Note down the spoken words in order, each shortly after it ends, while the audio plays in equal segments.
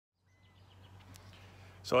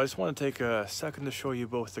So I just want to take a second to show you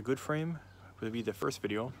both the good frame, will be the first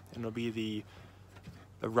video, and it'll be the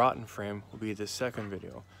rotten frame will be the second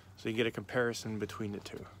video. So you get a comparison between the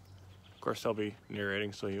two. Of course I'll be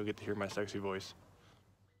narrating, so you'll get to hear my sexy voice.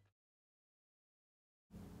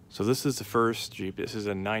 So this is the first Jeep. This is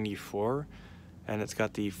a 94, and it's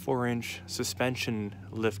got the 4-inch suspension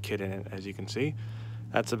lift kit in it, as you can see.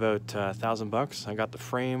 That's about $1,000. I got the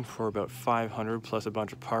frame for about 500 plus a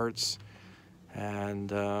bunch of parts, and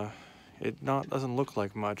it doesn't look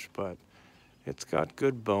like much, but it's got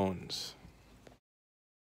good bones.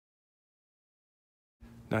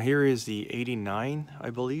 Now here is the 89, I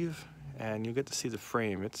believe, and you'll get to see the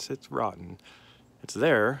frame. It's rotten. It's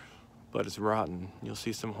there, but it's rotten. You'll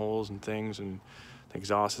see some holes and things, and the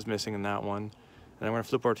exhaust is missing in that one. And I'm going to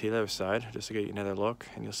flip over to the other side just to get you another look,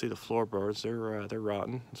 and you'll see the floorboards. They're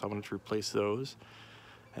rotten, so I'm going to replace those.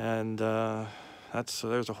 And so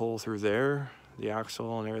there's a hole through there. The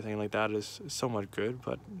axle and everything like that is somewhat good,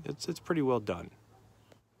 but it's pretty well done.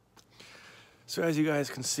 So as you guys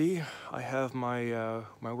can see, I have my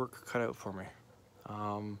my work cut out for me.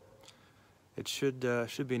 It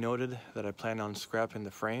should be noted that I plan on scrapping the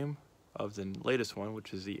frame of the latest one,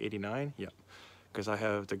 which is the 89. Yep. Because I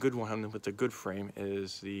have the good one with the good frame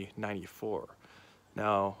is the 94.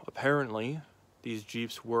 Now, apparently, these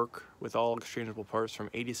Jeeps work with all exchangeable parts from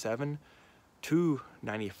 87 to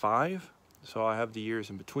 95, so I have the years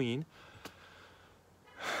in between.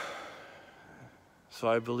 So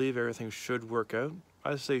I believe everything should work out.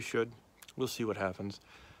 I say should. We'll see what happens.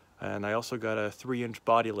 And I also got a 3-inch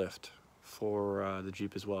body lift for the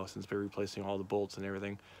Jeep as well, since we're replacing all the bolts and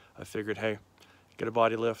everything. I figured, hey, get a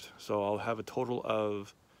body lift, so I'll have a total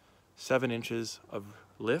of 7 inches of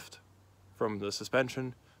lift from the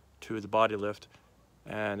suspension to the body lift,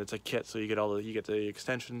 and it's a kit, so you get the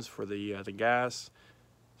extensions for the gas,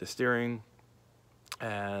 the steering,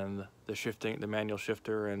 and the shifting, the manual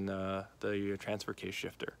shifter, and the transfer case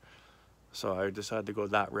shifter. So I decided to go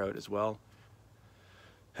that route as well.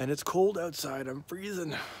 And it's cold outside. I'm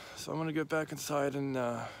freezing, so I'm gonna get back inside and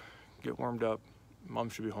get warmed up. Mom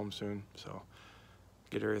should be home soon, so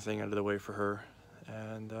get everything out of the way for her.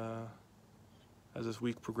 And as this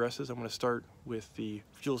week progresses, I'm going to start with the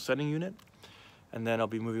fuel setting unit, and then I'll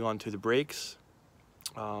be moving on to the brakes.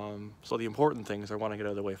 So the important things I want to get out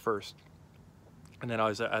of the way first. And then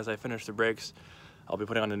as I finish the brakes, I'll be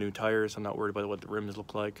putting on the new tires. I'm not worried about what the rims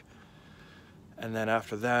look like. And then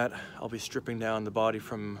after that, I'll be stripping down the body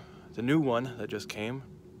from the new one that just came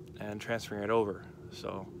and transferring it over.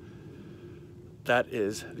 So that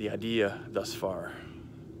is the idea thus far.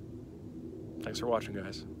 Thanks for watching,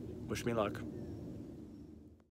 guys. Wish me luck.